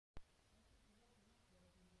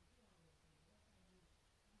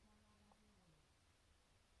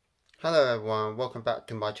Hello everyone, welcome back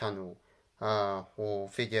to my channel, or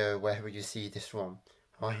video, wherever you see this from,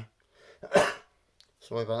 right?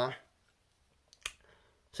 Sorry about that.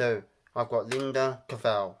 So, I've got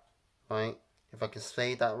Lindahls, right? If I can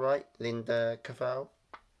say that right, Lindahls,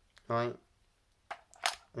 right?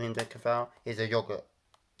 Lindahls is a yogurt,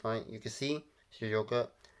 right? You can see, it's a yogurt.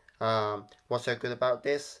 What's so good about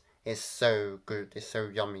this? It's so good, it's so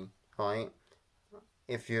yummy, right?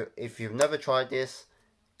 If you've never tried this,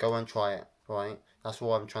 go and try it, right? That's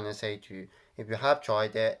what I'm trying to say to you. If you have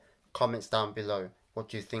tried it, comments down below. What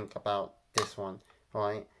do you think about this one,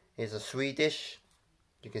 right? It's a Swedish,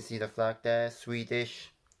 you can see the flag there, Swedish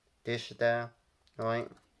dish there, right?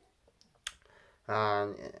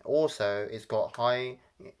 And also, it's got high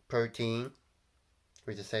protein,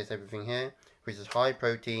 which says everything here, which is high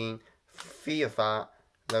protein, free of fat,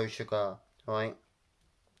 low sugar, right?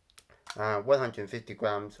 150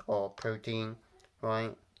 grams of protein,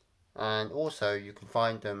 right? And also you can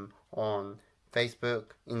find them on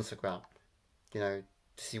Facebook, Instagram, to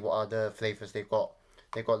see what other flavors they've got.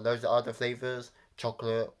 They've got loads of other flavors: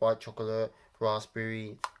 chocolate, white chocolate,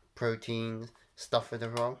 raspberry, proteins, stuff as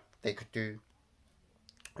well. They could do,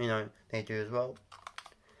 they do as well.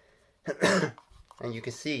 And you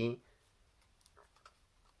can see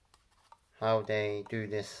how they do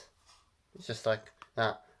this. It's just like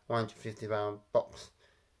that 150 round box.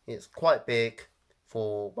 It's quite big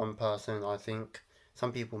for one person, I think.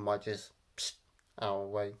 Some people might just out of the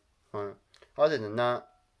way. Right. Other than that,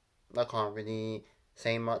 I can't really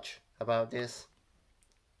say much about this.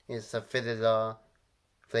 It's a vanilla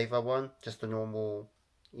flavor one, just a normal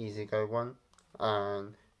easy go one.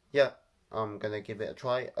 And yeah, I'm gonna give it a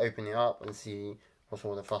try, open it up and see what's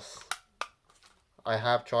all the fuss. I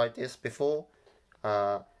have tried this before.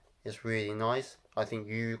 It's really nice. I think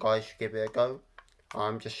you guys should give it a go.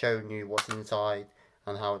 I'm just showing you what's inside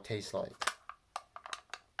and how it tastes like.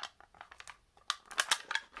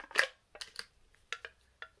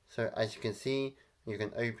 So as you can see, you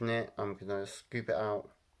can open it. I'm gonna scoop it out.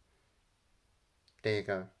 There you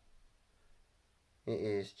go. It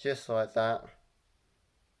is just like that.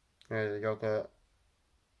 There's the yogurt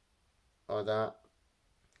like that,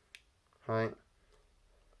 right?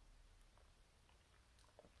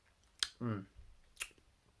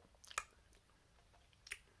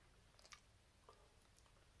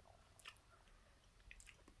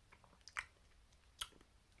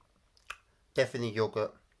 Definitely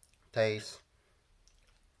yogurt taste.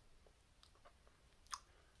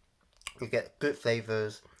 You get good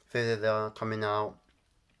flavors, vanilla coming out.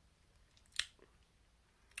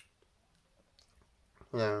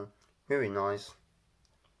 Very nice.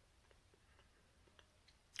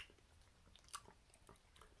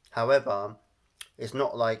 However, it's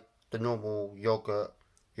not like the normal yogurt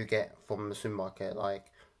you get from the supermarket. Like,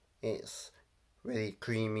 it's really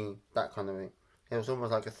creamy, that kind of thing. It was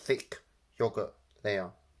almost like a thick yogurt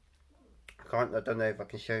layer. I don't know if I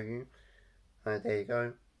can show you. There you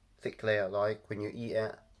go. Thick layer, like when you eat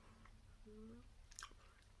it.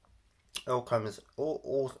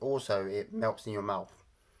 Also, it melts in your mouth.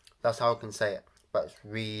 That's how I can say it. But it's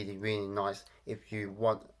really, really nice if you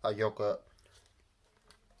want a yogurt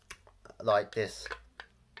like this,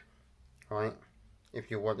 right? If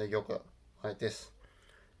you want a yogurt like this.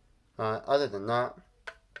 Other than that,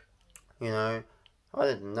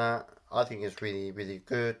 I think it's really, really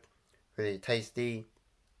good, really tasty.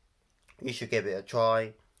 You should give it a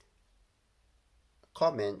try.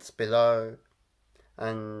 Comments below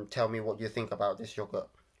and tell me what you think about this yogurt.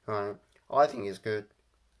 Right? I think it's good.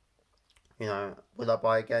 Will I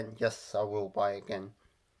buy again? Yes, I will buy again.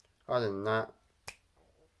 Other than that,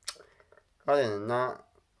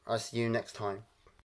 I'll see you next time.